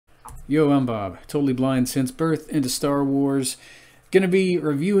Yo, I'm Bob, totally blind since birth into Star Wars. Gonna be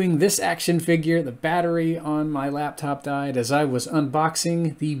reviewing this action figure. The battery on my laptop died as I was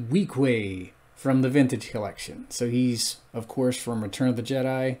unboxing the Weequay from the Vintage Collection. So he's, of course, from Return of the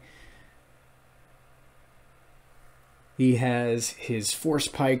Jedi. He has his force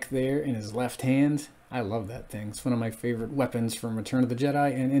pike there in his left hand. I love that thing. It's one of my favorite weapons from Return of the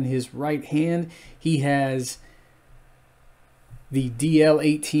Jedi. And in his right hand, he has the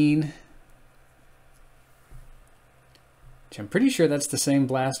DL-18, which I'm pretty sure that's the same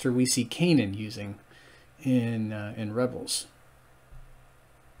blaster we see Kanan using in Rebels.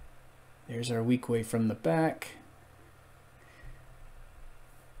 There's our Weequay from the back.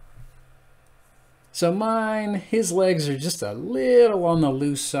 So his legs are just a little on the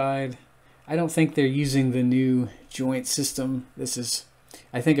loose side. I don't think they're using the new joint system. This is,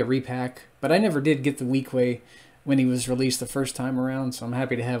 I think, a repack, but I never did get the Weequay when he was released the first time around, so I'm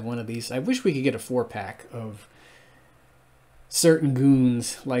happy to have one of these. I wish we could get a 4-pack of certain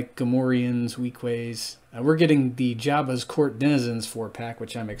goons like Gamorreans, Weequays. We're getting the Jabba's Court Denizens 4-pack,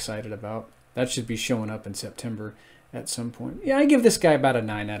 which I'm excited about. That should be showing up in September at some point. Yeah, I give this guy about a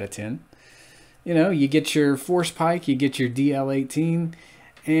 9 out of 10. You know, you get your Force Pike, you get your DL-18,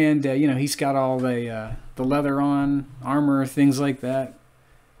 and, you know, he's got all the leather on, armor, things like that.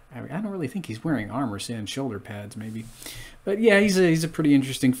 I don't really think he's wearing armor, and shoulder pads, maybe. But yeah, he's a pretty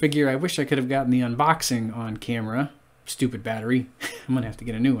interesting figure. I wish I could have gotten the unboxing on camera. Stupid battery. I'm going to have to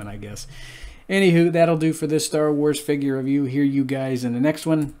get a new one, I guess. Anywho, that'll do for this Star Wars figure review. Hear you guys in the next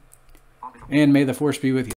one. And may the Force be with you.